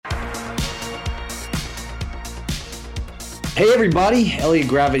Hey everybody, Elliot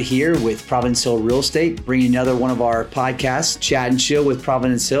Gravitt here with Providence Hill Real Estate, bringing another one of our podcasts, Chat and Chill with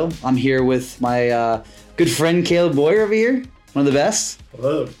Providence Hill. I'm here with my good friend Caleb Boyer over here, one of the best.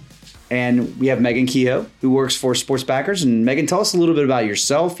 Hello. And we have Meghan Keogh, who works for Sports Backers. And Meghan, tell us a little bit about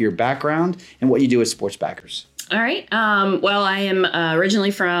yourself, your background, and what you do at Sports Backers. All right. Well, I am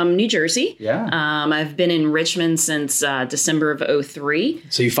originally from New Jersey. Yeah. I've been in Richmond since December of 2003.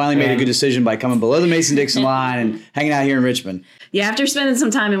 So you finally made a good decision by coming below the Mason-Dixon line and hanging out here in Richmond. Yeah, after spending some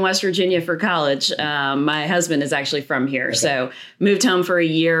time in West Virginia for college, my husband is actually from here. Okay. So moved home for a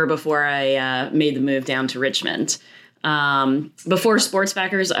year before I made the move down to Richmond. Before Sports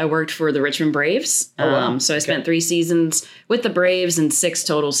Backers, I worked for the Richmond Braves. Oh, wow. So I spent 3 seasons with the Braves and 6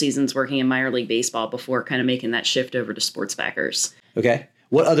 total seasons working in minor league baseball before kind of making that shift over to Sports Backers. Okay.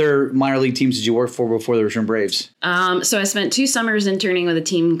 What other minor league teams did you work for before the Richmond Braves? So I spent 2 summers interning with a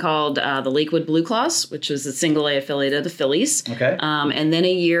team called the Lakewood Blue Claws, which was a single-A affiliate of the Phillies. Okay. And then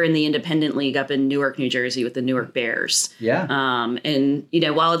a year in the independent league up in Newark, New Jersey with the Newark Bears. Yeah. And, you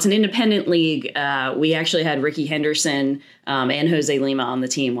know, while it's an independent league, we actually had Ricky Henderson and Jose Lima on the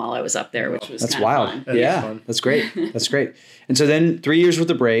team while I was up there, which was That's kind wild. of fun. Yeah, fun. That's great. That's great. And so then 3 years with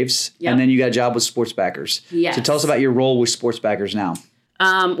the Braves, and then you got a job with Sports Backers. Yes. So tell us about your role with Sports Backers now.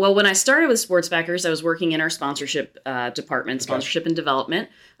 Well, when I started with Sports Backers, I was working in our sponsorship department, sponsorship and development.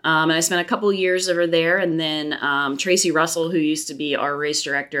 And I spent a couple of years over there. And then Tracy Russell, who used to be our race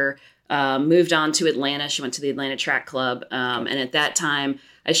director, moved on to Atlanta. She went to the Atlanta Track Club. And at that time,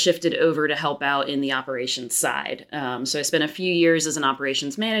 I shifted over to help out in the operations side. So I spent a few years as an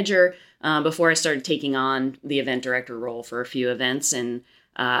operations manager before I started taking on the event director role for a few events. And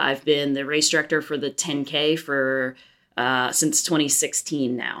I've been the race director for the 10K for since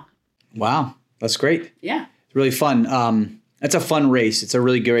 2016 now. Wow. That's great. Yeah. It's really fun. It's a fun race. It's a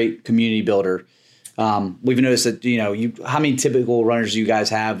really great community builder. We've noticed that, you know, how many typical runners do you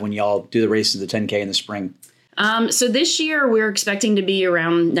guys have when y'all do the races of the 10K in the spring? So this year we're expecting to be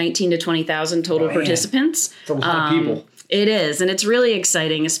around 19 to 20,000 total participants. It's a lot of people. It is. And it's really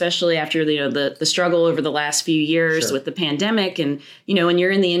exciting, especially after the struggle over the last few years with the pandemic. And, you know, when you're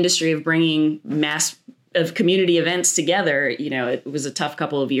in the industry of bringing mass of community events together, you know, it was a tough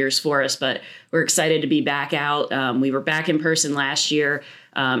couple of years for us, but we're excited to be back out. We were back in person last year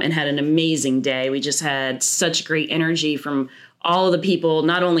and had an amazing day. We just had such great energy from all of the people,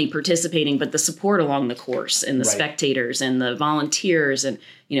 not only participating, but the support along the course and the spectators and the volunteers and,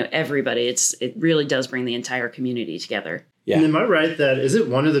 you know, everybody. It really does bring the entire community together. Yeah. And am I right that is it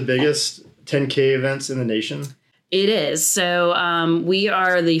one of the biggest 10K events in the nation? It is. So we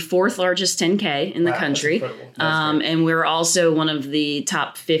are the 4th largest 10K in the country. And we're also one of the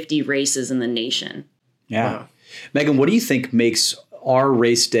top 50 races in the nation. Yeah. Wow. Meghan, what do you think makes our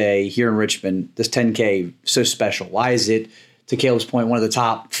race day here in Richmond, this 10K, so special? Why is it, to Caleb's point, one of the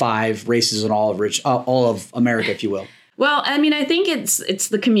top 5 races in all of America, if you will? Well, I mean, I think it's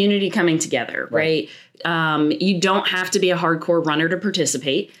the community coming together, right? You don't have to be a hardcore runner to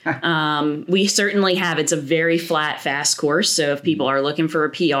participate. We certainly have. It's a very flat, fast course. So if people are looking for a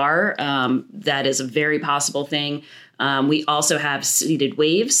PR, that is a very possible thing. We also have seated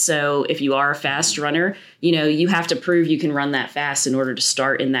waves. So if you are a fast runner, you know, you have to prove you can run that fast in order to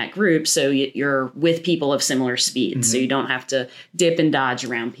start in that group. So you're with people of similar speed. Mm-hmm. So you don't have to dip and dodge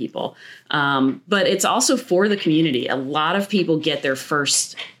around people. But it's also for the community. A lot of people get their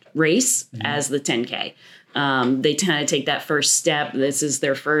first race as the 10K. They kind of take that first step. This is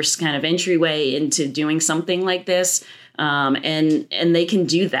their first kind of entryway into doing something like this. And they can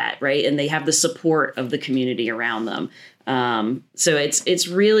do that, right? And they have the support of the community around them. So it's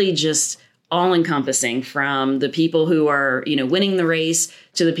really just all encompassing, from the people who are, you know, winning the race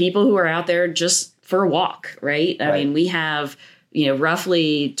to the people who are out there just for a walk, right? I mean, we have, you know,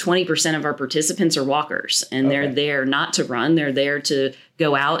 roughly 20% of our participants are walkers, and they're there not to run. They're there to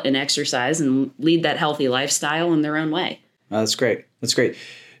go out and exercise and lead that healthy lifestyle in their own way. Oh, that's great. That's great.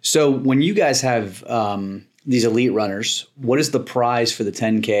 So when you guys have these elite runners, what is the prize for the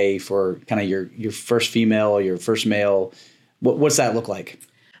 10K for kind of your first female or your first male? What's that look like?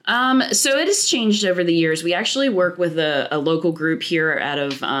 So it has changed over the years. We actually work with a local group here out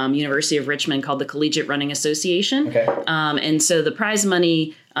of University of Richmond called the Collegiate Running Association. Okay. And so the prize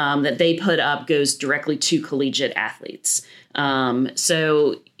money that they put up goes directly to collegiate athletes.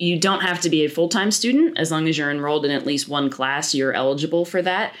 So you don't have to be a full-time student. As long as you're enrolled in at least one class, you're eligible for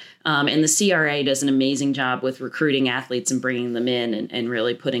that. And the CRA does an amazing job with recruiting athletes and bringing them in and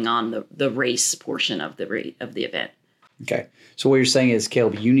really putting on the race portion of the event. Okay. So what you're saying is,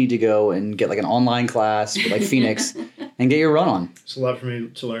 Caleb, you need to go and get like an online class with like Phoenix and get your run on. It's a lot for me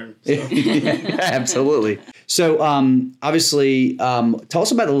to learn. So. Yeah, absolutely. So obviously, tell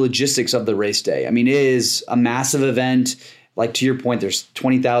us about the logistics of the race day. I mean, it is a massive event. Like to your point, there's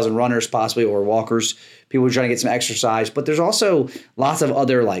 20,000 runners possibly or walkers, people who are trying to get some exercise. But there's also lots of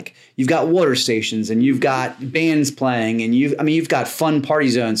other, like you've got water stations and you've got bands playing and you've got fun party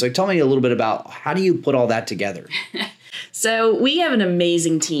zones. So tell me a little bit about how do you put all that together? So we have an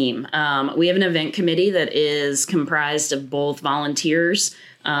amazing team. We have an event committee that is comprised of both volunteers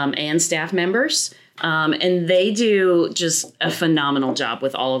and staff members. And they do just a phenomenal job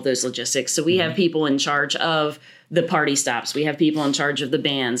with all of those logistics. So we have people in charge of the party stops. We have people in charge of the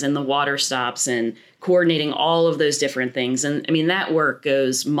bands and the water stops and coordinating all of those different things. And I mean, that work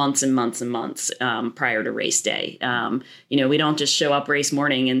goes months and months and months prior to race day. We don't just show up race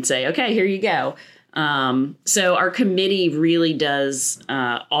morning and say, okay, here you go. So our committee really does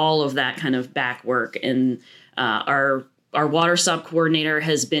all of that kind of back work. And our water stop coordinator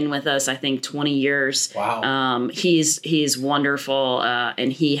has been with us, I think, 20 years. Wow. He's wonderful.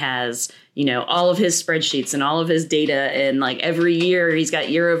 And he has, all of his spreadsheets and all of his data. And like every year, he's got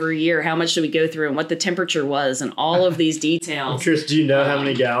year over year, how much should we go through and what the temperature was and all of these details. I'm curious, do you know how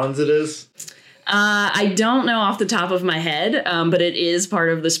many gallons it is? I don't know off the top of my head, but it is part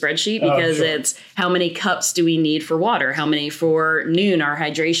of the spreadsheet because it's how many cups do we need for water? How many for noon, our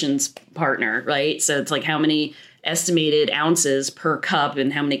hydrations partner, right? So it's like how many estimated ounces per cup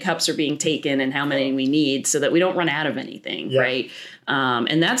and how many cups are being taken and how many we need so that we don't run out of anything, right?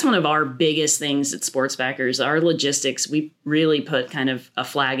 And that's one of our biggest things at Sports Backers. Our logistics, we really put kind of a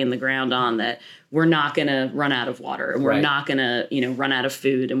flag in the ground on that we're not going to run out of water and we're not going to, run out of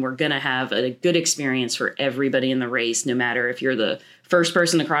food, and we're going to have a good experience for everybody in the race, no matter if you're the first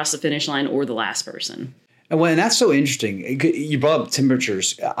person across the finish line or the last person. And that's so interesting. You brought up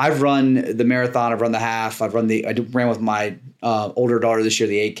temperatures. I've run the marathon. I've run the half. I ran with my older daughter this year,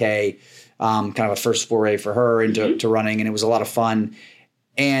 the 8K, kind of a first foray for her into running. And it was a lot of fun.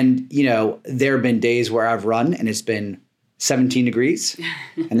 And, there have been days where I've run and it's been 17 degrees.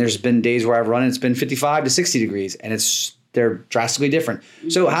 And there's been days where I've run and it's been 55 to 60 degrees. And they're drastically different.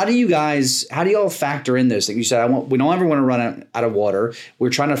 So how do you all factor in those things? You said, we don't ever want to run out of water. We're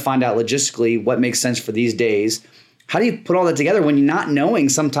trying to find out logistically what makes sense for these days. How do you put all that together when you're not knowing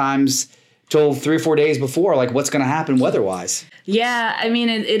sometimes till 3 or 4 days before, like what's going to happen weather-wise? Yeah, I mean,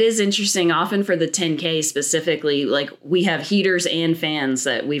 it is interesting. Often for the 10K specifically, like we have heaters and fans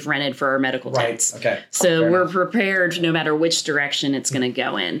that we've rented for our medical tents. Okay. So we're prepared no matter which direction it's going to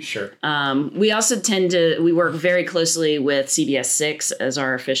go in. Sure. We also we work very closely with CBS 6 as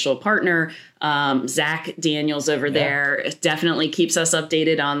our official partner. Zach Daniels over there definitely keeps us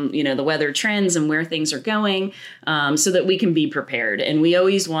updated on, the weather trends and where things are going, so that we can be prepared. And we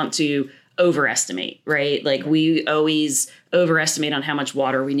always want to overestimate, right? Like we always overestimate on how much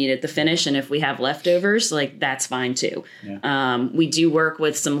water we need at the finish. And if we have leftovers, like that's fine too. Yeah. We do work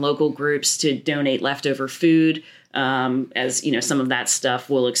with some local groups to donate leftover food, as some of that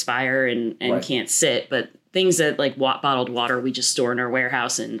stuff will expire and can't sit, but things that like bottled water, we just store in our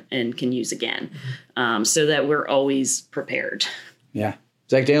warehouse and can use again, so that we're always prepared. Yeah.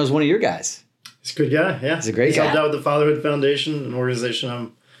 Zach Daniels, one of your guys. He's a good guy. Yeah. He's a great guy. He's helped out with the Fatherhood Foundation, an organization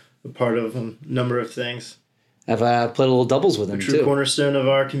I'm a part of a number of things. I've played a little doubles with him too. True cornerstone of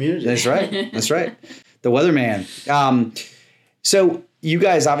our community. That's right. That's right. The weatherman. So you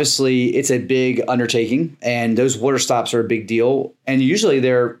guys, obviously, it's a big undertaking, and those water stops are a big deal. And usually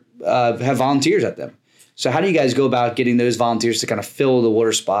they're have volunteers at them. So how do you guys go about getting those volunteers to kind of fill the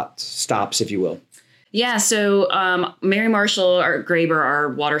water stops, if you will? Yeah, so Mary Marshall, our Graber,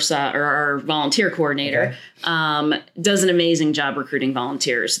 our volunteer coordinator, does an amazing job recruiting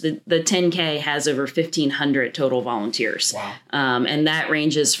volunteers. The 10K has over 1,500 total volunteers. Wow. And that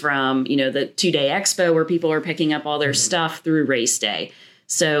ranges from, the 2-day expo where people are picking up all their stuff through race day.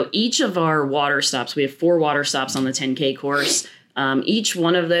 So each of our water stops, we have 4 water stops on the 10K course. Each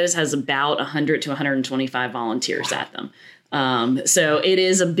one of those has about 100 to 125 volunteers at them. So it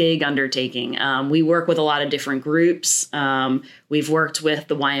is a big undertaking. We work with a lot of different groups. We've worked with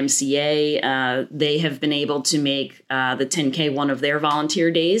the YMCA. They have been able to make the 10K one of their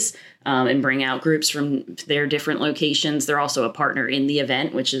volunteer days, and bring out groups from their different locations. They're also a partner in the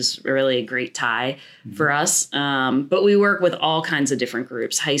event, which is really a great tie for us. But we work with all kinds of different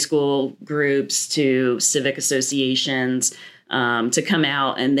groups, high school groups to civic associations, to come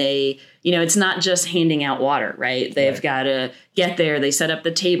out, and they, it's not just handing out water, right? They've got to get there. They set up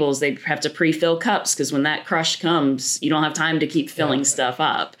the tables. They have to pre-fill cups because when that crush comes, you don't have time to keep filling stuff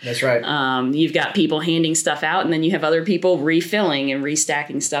up. That's right. You've got people handing stuff out, and then you have other people refilling and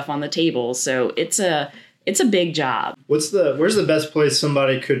restacking stuff on the table. So it's a it's a big job. Where's the best place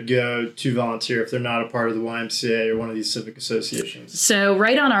somebody could go to volunteer if they're not a part of the YMCA or one of these civic associations? So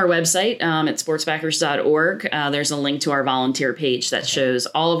right on our website at sportsbackers.org, there's a link to our volunteer page that shows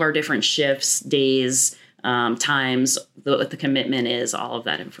all of our different shifts, days, times, what the commitment is, all of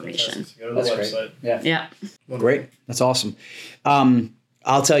that information. Go to the website. Great. Yeah. Great. That's awesome.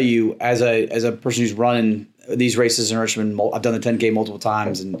 I'll tell you, as a person who's running these races in Richmond, I've done the 10K multiple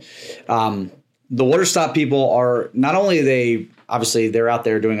times, and the water stop people are not only they're out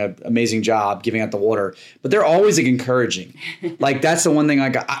there doing an amazing job giving out the water, but they're always encouraging. Like that's the one thing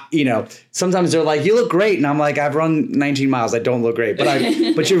sometimes they're like, you look great. And I'm like, I've run 19 miles. I don't look great,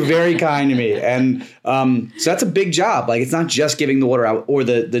 but you're very kind to me. And so that's a big job. Like it's not just giving the water out or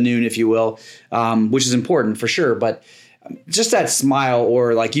the noon, if you will, which is important for sure. But just that smile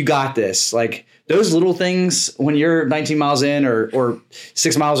or like, you got this, like those little things when you're 19 miles in or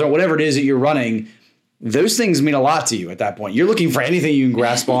 6 miles or whatever it is that you're running, those things mean a lot to you at that point. You're looking for anything you can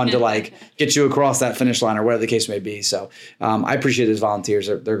grasp on to like get you across that finish line or whatever the case may be. So I appreciate those volunteers.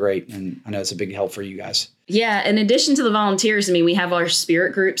 They're great. And I know it's a big help for you guys. Yeah. In addition to the volunteers, I mean, we have our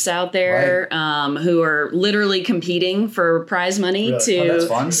spirit groups out there who are literally competing for prize money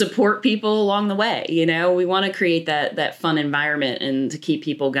to support people along the way. You know, we want to create that fun environment and to keep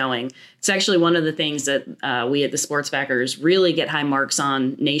people going. It's actually one of the things that we at the Sports Backers really get high marks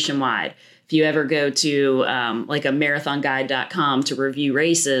on nationwide. If you ever go to like a marathonguide.com to review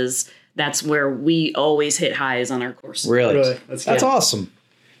races, that's where we always hit highs on our courses. Really? That's awesome.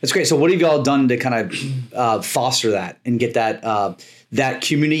 That's great. So what have y'all done to kind of foster that and get that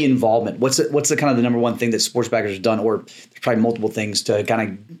community involvement? What's the kind of the number one thing that Sports Backers have done, or there's probably multiple things to kind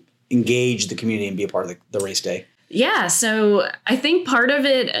of engage the community and be a part of the race day? Yeah, so I think part of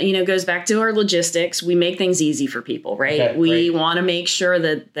it, goes back to our logistics. We make things easy for people, right? Okay, we want to make sure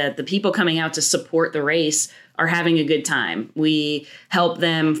that the people coming out to support the race are having a good time. We help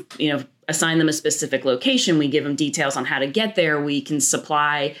them, assign them a specific location. We give them details on how to get there. We can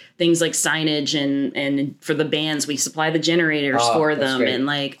supply things like signage and for the bands, we supply the generators for them and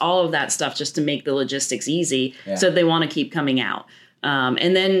like all of that stuff just to make the logistics easy so they want to keep coming out.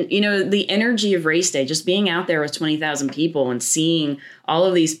 And then, the energy of race day, just being out there with 20,000 people and seeing all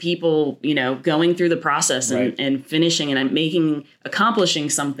of these people, going through the process and finishing and accomplishing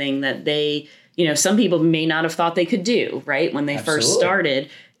something that they, some people may not have thought they could do, right? When they first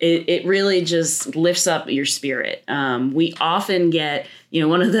started, it really just lifts up your spirit. We often get,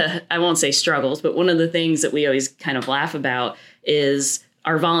 one of the, I won't say struggles, but one of the things that we always kind of laugh about is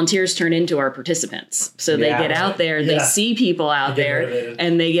our volunteers turn into our participants. So they get out there, they see people out there,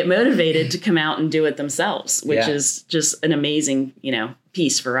 and they get motivated to come out and do it themselves, which is just an amazing,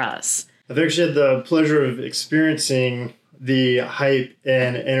 piece for us. I've actually had the pleasure of experiencing the hype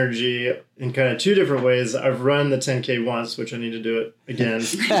and energy in kind of two different ways. I've run the 10K once, which I need to do it again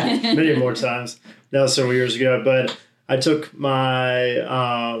many more times now, several years ago. But I took my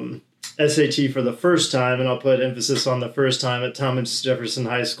SAT for the first time, and I'll put emphasis on the first time at Thomas Jefferson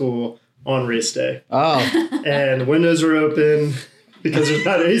High School on race day. Oh. And the windows were open because there's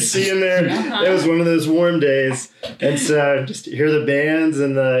not AC in there. It was one of those warm days. And so just to hear the bands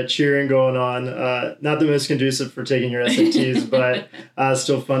and the cheering going on, not the most conducive for taking your SATs, but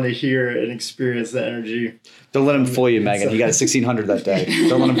still fun to hear and experience the energy. Don't let him fool you, Megan. He got a 1600 that day.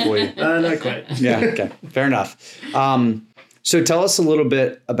 Don't let him fool you. Not quite. Yeah, okay. Fair enough. So tell us a little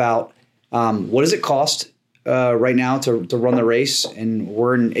bit about what does it cost right now to run the race? And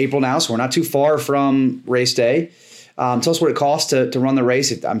we're in April now, so we're not too far from race day. Tell us what it costs to run the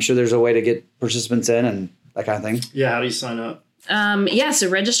race. I'm sure there's a way to get participants in and that kind of thing. Yeah, how do you sign up? So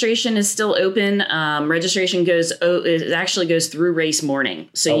registration is still open. Registration actually goes through race morning.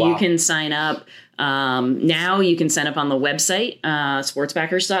 So you can sign up. Now you can sign up on the website,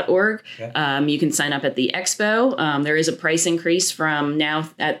 sportsbackers.org. Okay. You can sign up at the expo. There is a price increase from now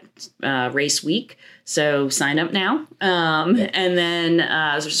at race week. So sign up now. And then,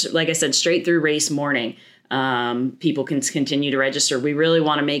 like I said, straight through race morning. People can continue to register. We really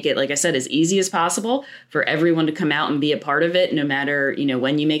want to make it, like I said, as easy as possible for everyone to come out and be a part of it, no matter,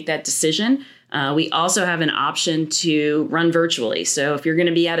 when you make that decision. We also have an option to run virtually. So if you're going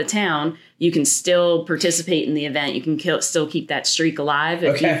to be out of town, you can still participate in the event. You can still keep that streak alive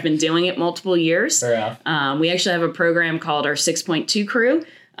if you've been doing it multiple years. Fair enough. We actually have a program called our 6.2 crew.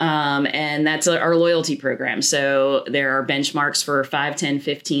 And that's our loyalty program. So there are benchmarks for 5, 10,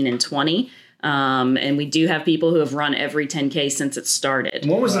 15, and 20. And we do have people who have run every 10K since it started.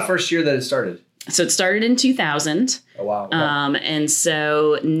 And when was the first year that it started? So it started in 2000. Oh, wow. And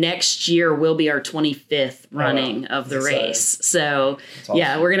so next year will be our 25th running of the race. So awesome.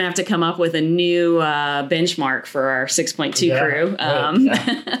 Yeah, we're going to have to come up with a new benchmark for our 6.2 crew.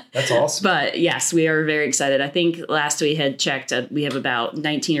 That's awesome. But yes, we are very excited. I think last we had checked, we have about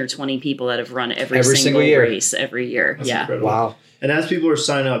 19 or 20 people that have run every single race every year. That's incredible. Wow. And as people are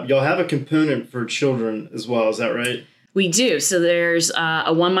signing up, y'all have a component for children as well. Is that right? We do. So there's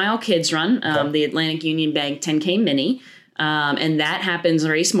a 1 mile kids run, the Atlantic Union Bank 10K Mini. And that happens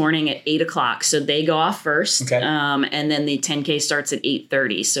race morning at 8 o'clock. So they go off first. And then the 10K starts at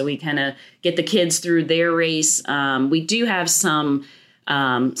 8:30. So we kind of get the kids through their race. We do have some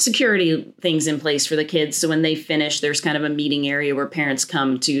security things in place for the kids. So when they finish, there's kind of a meeting area where parents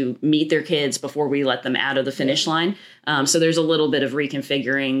come to meet their kids before we let them out of the finish line. So there's a little bit of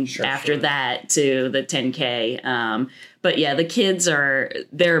reconfiguring after that to the 10K. But yeah, the kids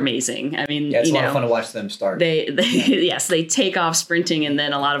they're amazing. I mean, it's a lot of fun to watch them start. Yes, they take off sprinting, and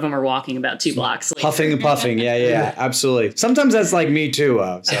then a lot of them are walking about 2 blocks. Huffing and puffing. Yeah, absolutely. Sometimes that's like me too.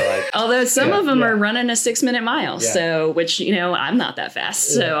 Although some of them are running a 6-minute mile. So, which, I'm not that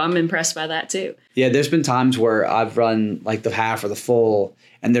fast. So I'm impressed by that too. Yeah, there's been times where I've run like the half or the full,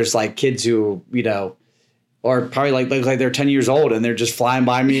 and there's like kids who, or probably like they're 10 years old and they're just flying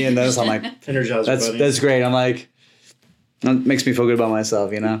by me, and I'm like, that's great. I'm like, that makes me feel good about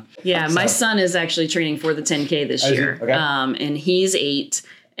myself, Yeah, my son is actually training for the 10K this year. Okay. And he's 8.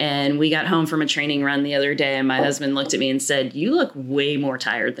 And we got home from a training run the other day, and my husband looked at me and said, "You look way more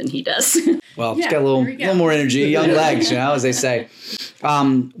tired than he does." Well, he's got a little more energy, young legs, as they say.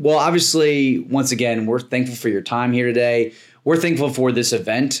 Well, obviously, once again, we're thankful for your time here today. We're thankful for this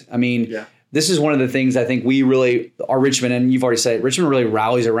event. I mean, this is one of the things I think we really are Richmond, and you've already said it, Richmond really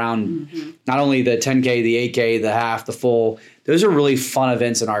rallies around not only the 10K, the 8K, the half, the full. Those are really fun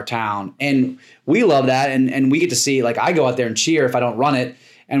events in our town. And we love that. And we get to see, like, I go out there and cheer if I don't run it.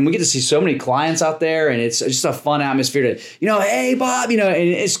 And we get to see so many clients out there, and it's just a fun atmosphere to, hey, Bob, and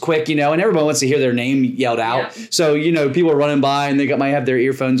it's quick, and everyone wants to hear their name yelled out. Yeah. So, people are running by and they might have their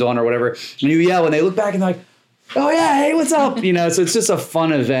earphones on or whatever. And you yell and they look back and they're like, oh yeah, hey, what's up? So it's just a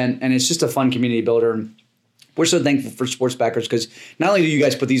fun event, and it's just a fun community builder. And we're so thankful for sports backers, because not only do you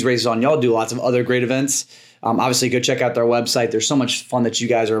guys put these races on, y'all do lots of other great events. Obviously, go check out their website. There's so much fun that you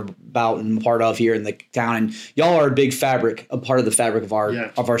guys are about and part of here in the town, and y'all are a part of the fabric of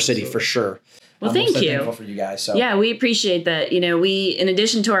our city for sure. Well, thank you. Thankful for you guys. So. Yeah, we appreciate that. We, in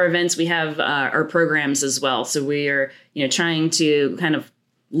addition to our events, we have our programs as well. So we are, trying to kind of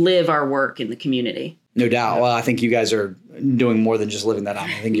live our work in the community. No doubt. Well, I think you guys are doing more than just living that out.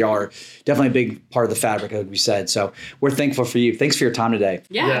 I think y'all are definitely a big part of the fabric, like we said. So we're thankful for you. Thanks for your time today.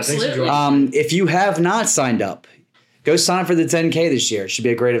 Yeah, absolutely. If you have not signed up, go sign up for the 10K this year. It should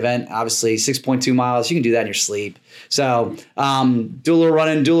be a great event. Obviously, 6.2 miles. You can do that in your sleep. So do a little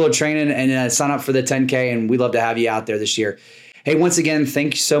running, do a little training, and sign up for the 10K. And we'd love to have you out there this year. Hey, once again,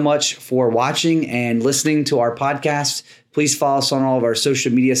 thank you so much for watching and listening to our podcast. Please follow us on all of our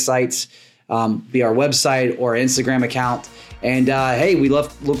social media sites. Be our website or Instagram account. And hey, we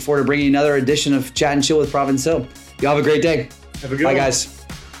look forward to bringing you another edition of Chat and Chill with Providence Hill. Y'all have a great day. Have a good one. Bye, guys.